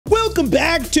welcome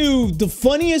back to the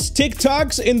funniest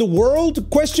TikToks in the world,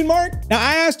 question mark. Now,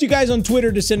 I asked you guys on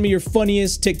Twitter to send me your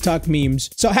funniest TikTok memes.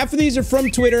 So half of these are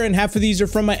from Twitter and half of these are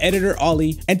from my editor,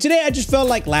 Ollie. And today I just felt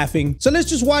like laughing. So let's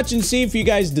just watch and see if you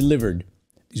guys delivered.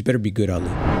 These better be good, Ollie.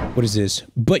 What is this?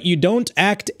 But you don't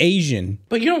act Asian.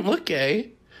 But you don't look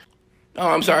gay. Oh,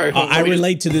 I'm sorry. I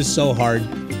relate to this so hard.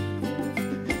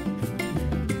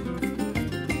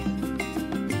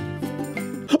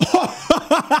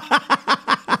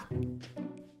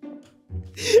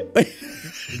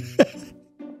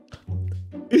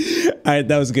 All right,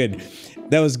 that was good.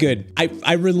 That was good.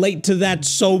 I relate to that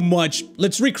so much.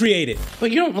 Let's recreate it.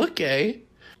 But you don't look gay.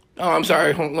 Oh, I'm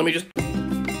sorry. Let me just...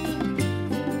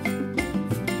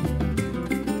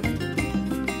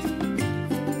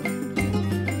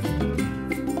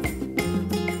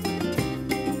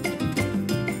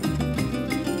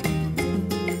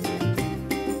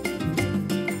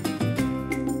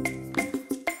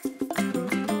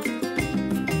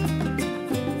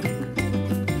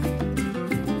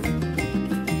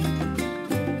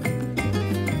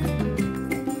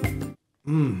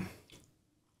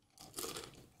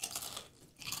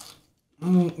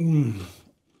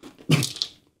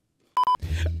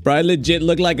 Bro, I legit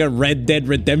look like a Red Dead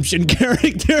Redemption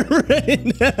character right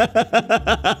now.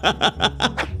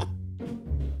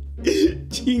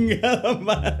 Chingada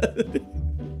madre.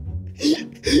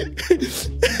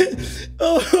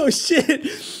 Oh shit.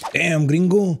 Damn,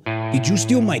 gringo. Did you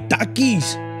steal my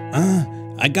Takis?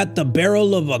 I got the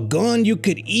barrel of a gun you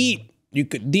could eat. You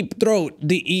could deep throat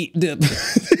the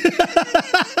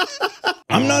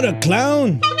I'm not a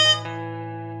clown.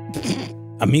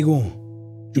 Amigo,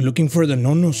 you looking for the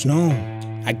nonos? No.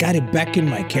 I got it back in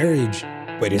my carriage,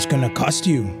 but it's gonna cost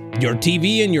you. Your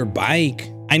TV and your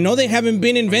bike. I know they haven't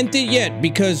been invented yet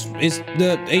because it's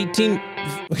the 18...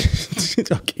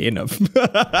 Okay, enough.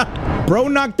 Bro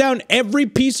knocked down every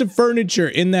piece of furniture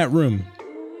in that room.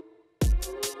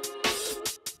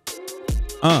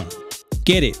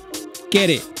 Get it. Get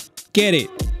it. Get it.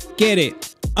 Get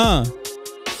it.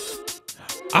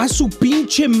 A su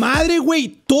pinche madre,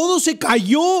 güey. Todo se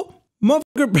cayó.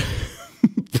 Motherfucker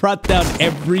brought down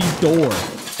every door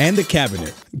and the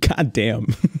cabinet. God damn.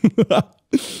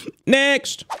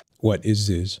 Next. What is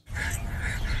this?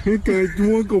 Hey guys, you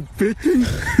wanna go fishing?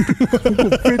 We'll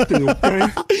go fishing, okay?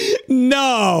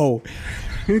 No.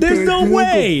 Hey There's guys, no you wanna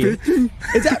way. Go fishing?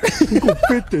 Is that... We'll go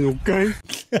fishing, okay?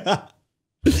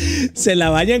 Se la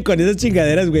bañan con esas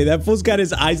chingaderas, güey. That fool's got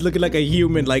his eyes looking like a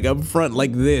human, like up front,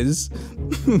 like this.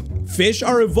 Fish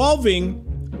are evolving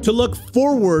to look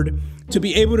forward to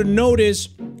be able to notice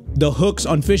the hooks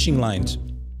on fishing lines.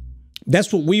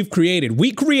 That's what we've created.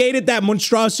 We created that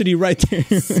monstrosity right there.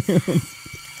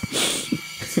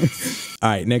 All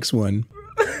right, next one.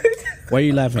 Why are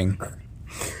you laughing?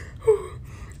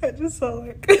 I just saw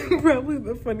like probably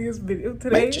the funniest video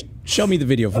today. Wait, just show me the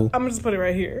video, fool. I'm gonna just put it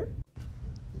right here.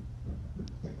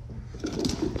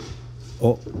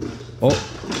 Oh.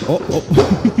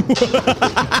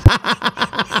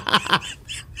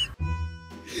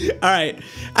 All right,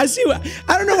 I see what,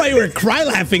 I don't know why you were cry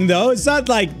laughing though. It's not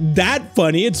like that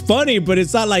funny. It's funny, but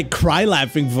it's not like cry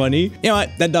laughing funny. You know what?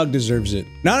 That dog deserves it.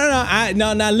 No,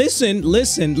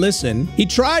 listen. He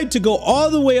tried to go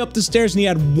all the way up the stairs and he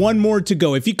had one more to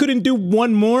go. If he couldn't do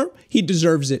one more, he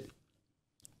deserves it.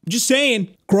 Just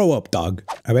saying, grow up, dog.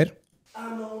 A ver.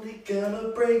 I'm only gonna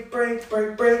break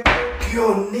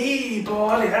your knee,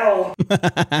 bloody hell.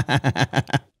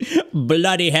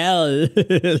 Bloody hell.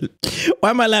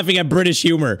 Why am I laughing at British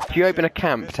humor? If you open a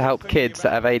camp to help kids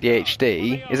that have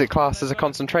ADHD, is it classed as a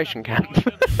concentration camp?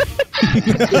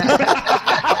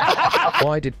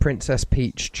 Why did Princess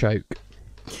Peach choke?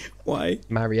 Why?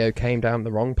 Mario came down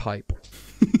the wrong pipe.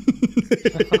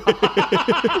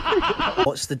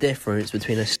 What's the difference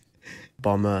between a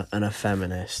bomber and a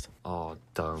feminist? Oh,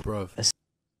 don't, bro. A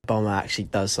bomber actually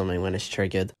does something when it's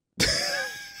triggered.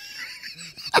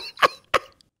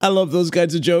 I love those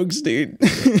kinds of jokes, dude.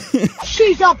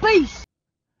 She's a beast.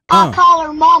 I call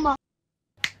her mama.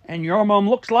 And your mom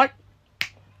looks like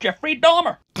Jeffrey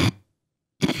Dahmer.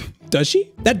 Does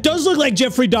she? That does look like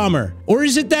Jeffrey Dahmer. Or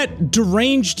is it that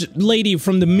deranged lady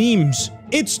from the memes?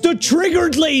 It's the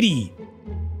triggered lady.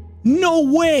 No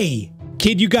way.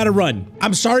 Kid, you gotta run.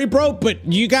 I'm sorry, bro, but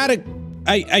you gotta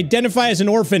identify as an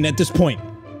orphan at this point.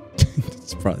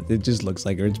 It just looks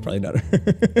like her. It's probably not her.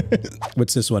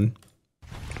 What's this one?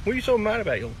 What are you so mad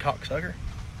about, you little cocksucker?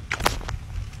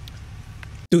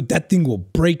 Dude, that thing will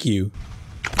break you.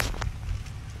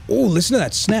 Oh, listen to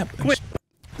that snap. Quit.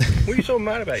 What are you so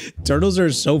mad about? Turtles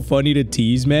are so funny to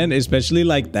tease, man, especially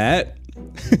like that.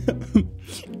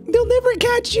 They'll never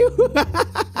catch you.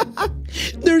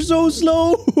 They're so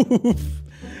slow.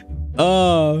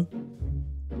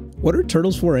 What are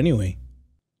turtles for anyway?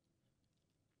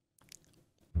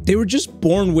 They were just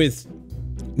born with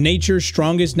nature's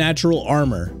strongest natural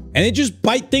armor, and they just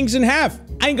bite things in half.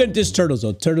 I ain't gonna diss turtles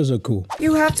though. Turtles are cool.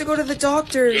 You have to go to the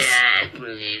doctors.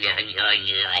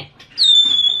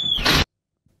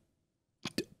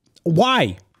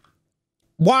 Why?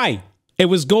 Why? It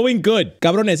was going good.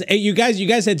 Cabrones, hey, you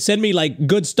guys had sent me like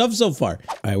good stuff so far.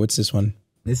 All right, what's this one?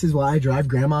 This is why I drive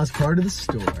grandma's car to the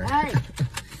store. Hey,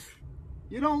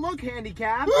 you don't look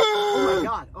handicapped.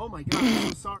 Oh my god,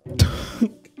 I'm so sorry.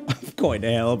 I'm going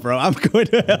to hell, bro. I'm going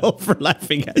to hell for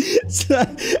laughing.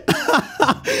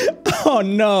 Oh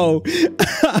no.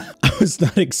 I was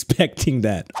not expecting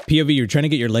that. POV, you're trying to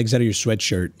get your legs out of your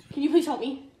sweatshirt. Can you please help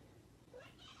me?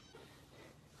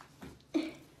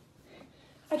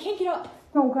 I can't get up.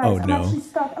 No, guys, Oh I'm no. actually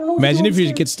stuck. I don't know what Imagine to if do.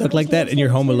 you get stuck like that and you're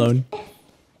home alone.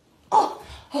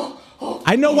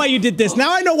 I know why you did this.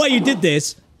 Now I know why you did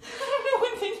this. I don't know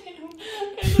what to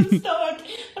do. Guys,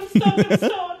 I'm stuck. I'm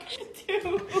stuck. Dude. I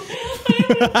don't know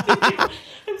what to do.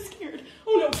 I'm scared.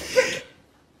 Oh no.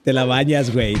 Te la bañas,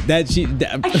 güey. That she.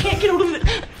 I can't get out of it.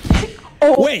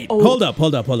 Wait, hold up.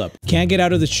 Can't get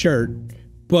out of the shirt,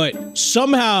 but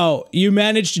somehow you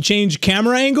managed to change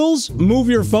camera angles, move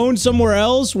your phone somewhere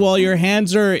else while your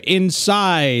hands are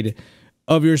inside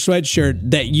of your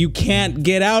sweatshirt that you can't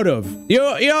get out of. You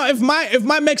know, if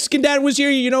my Mexican dad was here,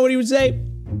 you know what he would say?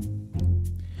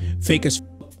 Fake as f.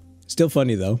 Still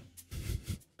funny though.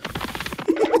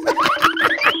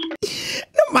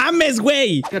 No mames,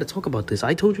 güey. We gotta talk about this.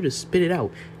 I told you to spit it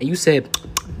out, and you said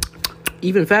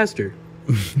even faster.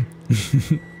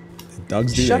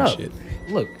 Dogs do Shut that up. shit.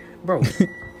 Look, bro,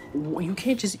 you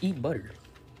can't just eat butter.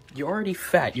 You're already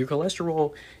fat. Your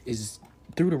cholesterol is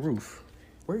through the roof.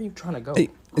 Where are you trying to go? Hey,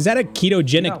 is that a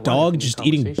ketogenic not dog learning just from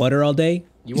eating conversation. butter all day?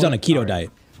 You He's on a want- keto all right. diet.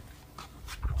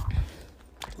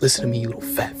 Listen to me, you little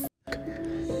fat f***.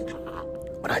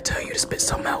 When I tell you to spit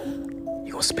something out,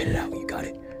 you gonna spit it out. You got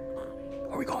it?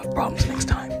 Or we gonna have problems next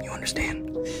time. You understand?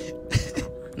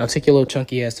 Now take your little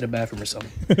chunky ass to the bathroom or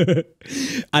something.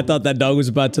 I thought that dog was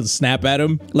about to snap at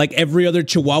him. Like every other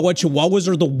Chihuahua. Chihuahuas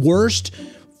are the worst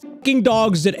fucking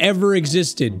dogs that ever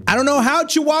existed. I don't know how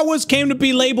Chihuahuas came to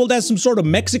be labeled as some sort of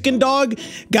Mexican dog,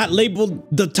 got labeled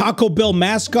the Taco Bell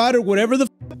mascot or whatever the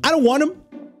f. I don't want them.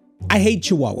 I hate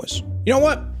Chihuahuas. You know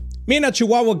what? Me and a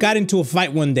Chihuahua got into a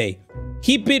fight one day.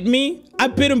 He bit me, I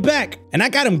bit him back, and I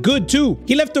got him good too.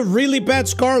 He left a really bad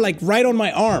scar like right on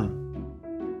my arm.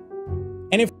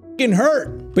 And it fucking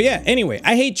hurt. But yeah, anyway,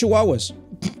 I hate Chihuahuas.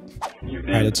 You've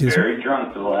All right, been let's see this one. very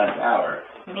drunk for the last hour.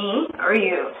 Me or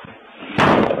you?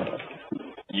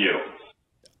 You.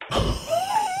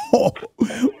 Oh,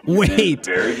 wait.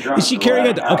 Very drunk Is she for the carrying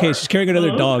last a... Okay, hour. she's carrying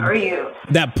another dog. Or you?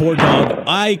 That poor dog.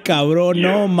 Ay, cabrón,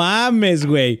 no mames,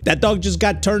 güey. That dog just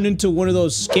got turned into one of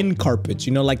those skin carpets,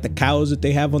 you know, like the cows that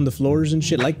they have on the floors and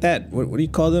shit like that. What do you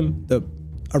call them?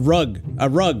 A rug. A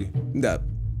rug.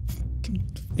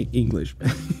 English.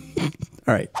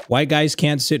 All right. Why guys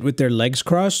can't sit with their legs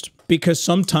crossed? Because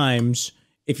sometimes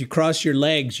if you cross your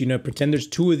legs, you know, pretend there's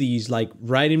two of these like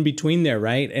right in between there,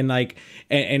 right? And like,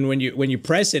 and when you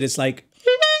press it, it's like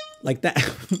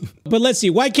that. But let's see.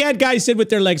 Why can't guys sit with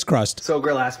their legs crossed? So a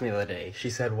girl asked me the other day, she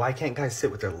said, why can't guys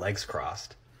sit with their legs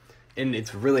crossed? And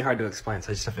it's really hard to explain,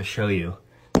 so I just have to show you.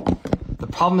 The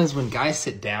problem is when guys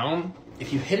sit down,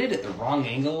 if you hit it at the wrong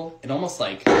angle, it almost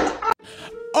like...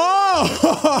 Oh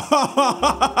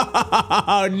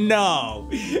no!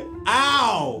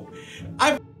 Ow!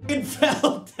 I fucking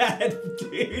felt that,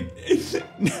 dude.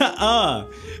 Nuh-uh.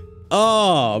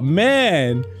 Oh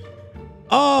man.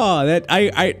 Oh,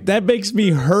 that makes me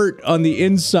hurt on the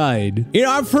inside. You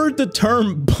know, I've heard the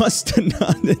term bust a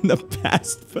nut in the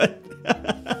past, but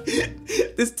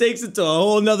this takes it to a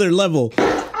whole nother level.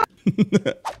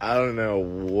 I don't know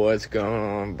what's going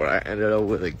on, but I ended up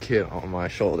with a kid on my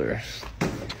shoulders.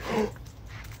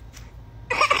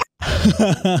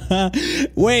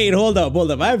 Wait, hold up.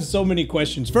 I have so many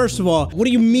questions. First of all, what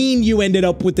do you mean you ended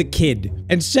up with a kid?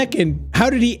 And second, how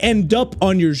did he end up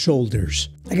on your shoulders?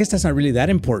 I guess that's not really that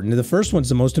important. The first one's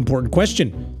the most important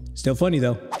question. Still funny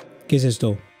though. ¿Qué es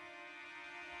esto?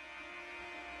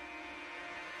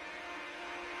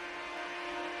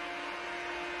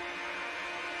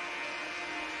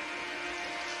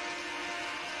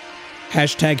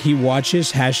 Hashtag he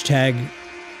watches. Hashtag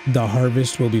the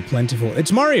harvest will be plentiful.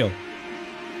 It's Mario.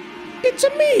 It's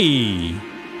a me.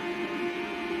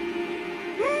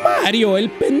 Mario el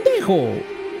pendejo.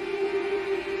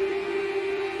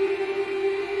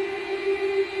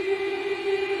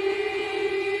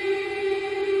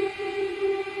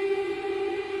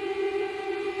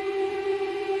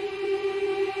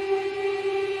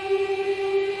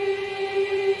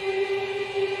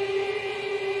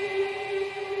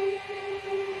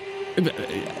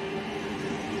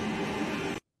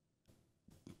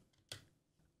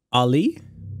 Ali?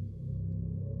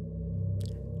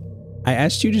 I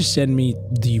asked you to send me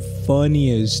the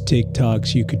funniest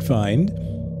TikToks you could find.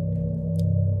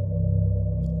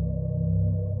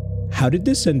 How did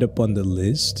this end up on the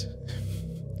list?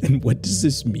 And what does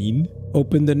this mean?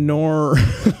 Open the door.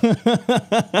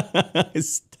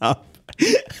 Stop.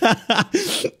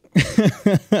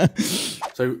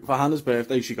 So for Hannah's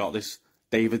birthday, she got this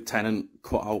David Tennant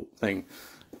cutout thing,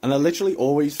 and I literally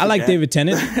always forget, I like David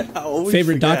Tennant.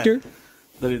 Favorite doctor?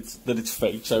 That it's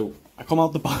fake. So I come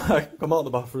out the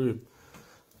bathroom,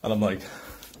 and I'm like,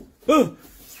 oh,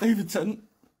 it's David Tennant.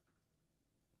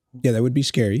 Yeah, that would be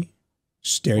scary.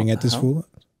 Staring at this fool.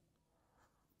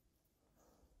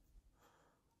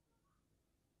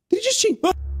 Did he just change?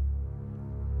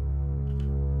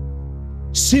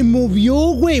 Se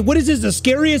movió, güey. What is this? The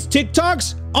scariest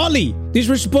TikToks? Ollie, these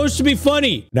were supposed to be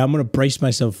funny. Now I'm gonna brace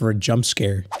myself for a jump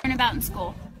scare. Learn about in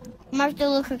school. Martin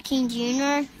Luther King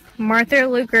Jr. Martin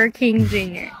Luther King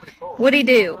Jr. What'd he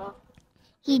do?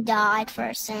 He died for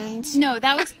our sins. No,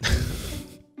 that was...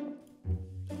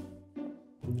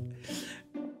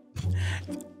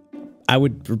 I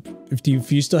would,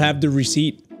 if you still have the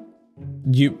receipt,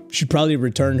 you should probably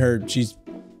return her.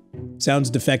 Sounds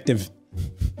defective.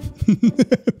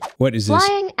 What is this?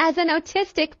 Flying as an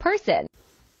autistic person.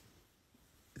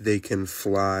 They can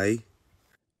fly.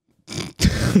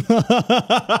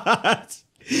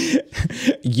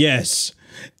 Yes,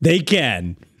 they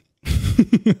can.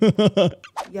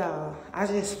 Y'all, I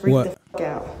just freaked the fuck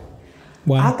out.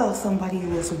 Wow. I thought somebody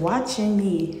was watching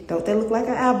me. Don't that look like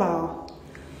an eyeball?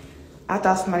 I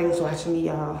thought somebody was watching me,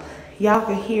 y'all. Y'all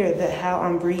could hear how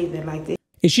I'm breathing like this.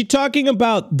 Is she talking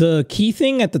about the key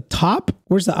thing at the top?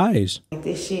 Where's the eyes? Like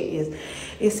this shit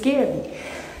it scared me.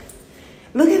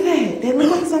 Look at that. That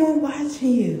looks like someone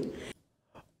watching you.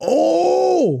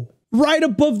 Oh! Right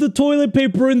above the toilet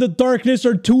paper in the darkness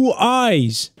are two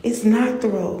eyes. It's not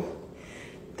throw.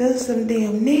 Those some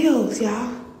damn nails,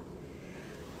 y'all.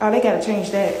 Oh, they gotta change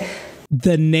that.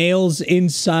 The nails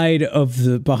inside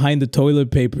of behind the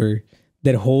toilet paper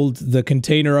that hold the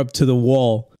container up to the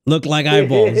wall look like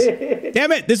eyeballs.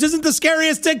 Damn it, this isn't the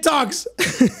scariest TikToks.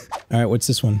 All right, what's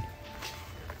this one?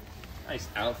 Nice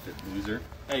outfit, loser.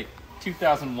 Hey,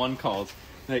 2001 calls.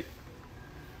 Hey.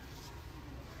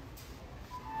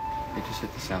 They just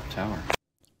hit the South Tower.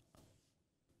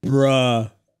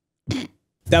 Bruh.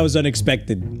 That was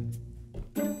unexpected.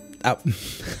 Oh.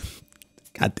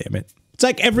 God damn it. It's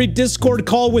like every Discord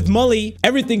call with Mully.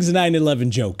 Everything's a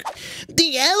 9/11 joke.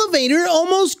 The elevator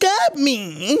almost got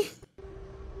me.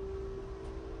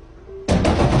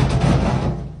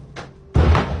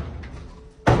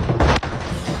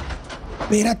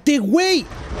 Espérate, wait.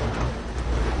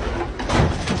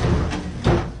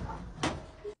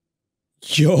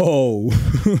 Yo,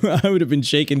 I would have been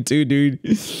shaking too, dude.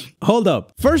 Hold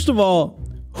up. First of all,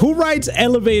 who rides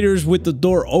elevators with the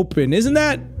door open? Isn't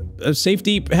that a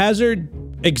safety hazard?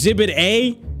 Exhibit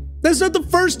A? That's not the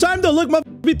first time though. Look, my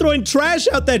be throwing trash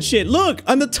out that shit. Look,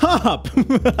 on the top.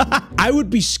 I would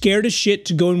be scared as shit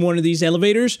to go in one of these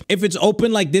elevators. If it's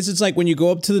open like this, it's like when you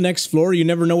go up to the next floor, you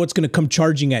never know what's gonna come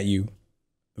charging at you.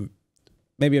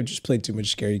 Maybe I've just played too much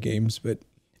scary games, but...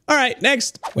 All right,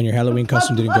 next. When your Halloween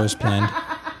costume didn't go as planned.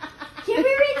 Can we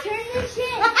return this shit?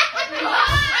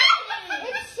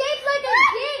 It's shaped like a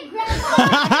dick, Grandma.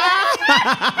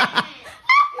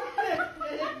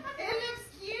 It looks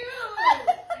cute.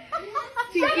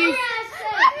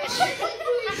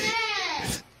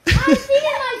 I seen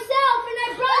it myself and I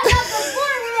brought it up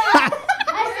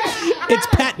before. It's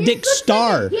Pat Dick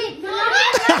Star.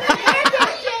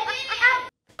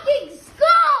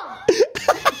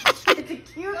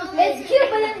 It's cute,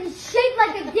 but it's shaped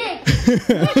like a dick.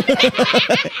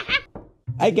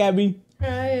 Hi, Gabby.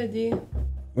 Hi, Eddie.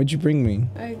 What'd you bring me?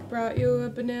 I brought you a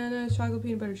banana chocolate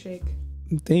peanut butter shake.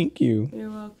 Thank you.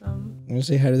 You're welcome. Want to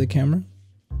say hi to the camera?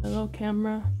 Hello,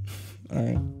 camera. All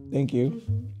right. Thank you.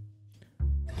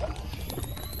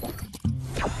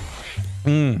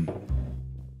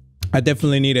 I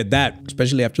definitely needed that,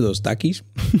 especially after those takis.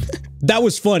 That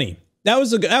was funny. That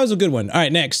was a good one. All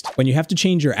right, next. When you have to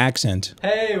change your accent.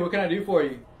 Hey, what can I do for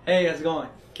you? Hey, how's it going?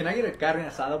 Can I get a carne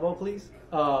asada bowl, please?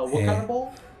 What kind of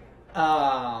bowl?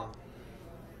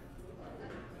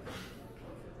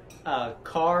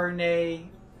 Carne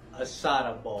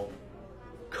asada bowl.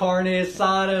 Carne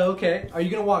asada, okay. Are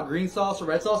you gonna want green sauce or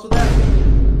red sauce with that?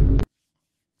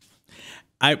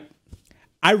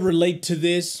 I relate to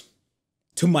this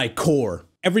to my core.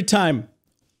 Every time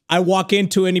I walk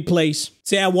into any place,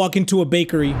 say I walk into a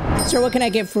bakery. Sir, what can I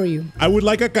get for you? I would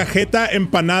like a cajeta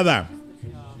empanada.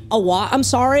 A what? I'm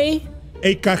sorry?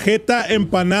 A cajeta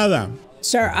empanada.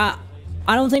 Sir, I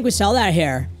don't think we sell that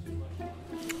here.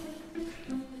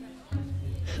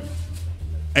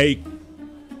 A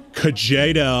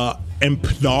cajeta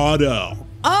empanada.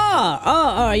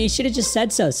 Oh, you should have just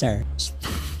said so, sir.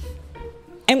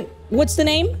 And what's the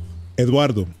name?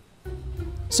 Eduardo.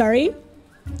 Sorry?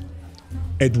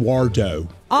 Eduardo.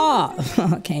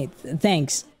 Okay,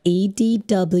 thanks.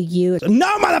 EDW.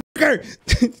 No, motherfucker!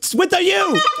 It's with the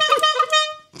U!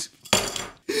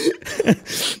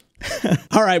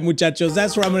 All right, muchachos,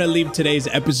 that's where I'm gonna leave today's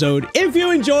episode. If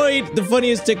you enjoyed the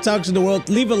funniest TikToks in the world,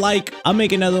 leave a like. I'll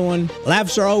make another one.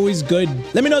 Laughs are always good.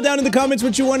 Let me know down in the comments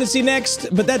what you want to see next.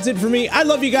 But that's it for me. I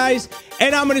love you guys,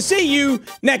 and I'm gonna see you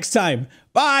next time.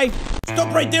 Bye.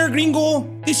 Stop right there, gringo.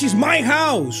 This is my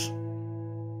house.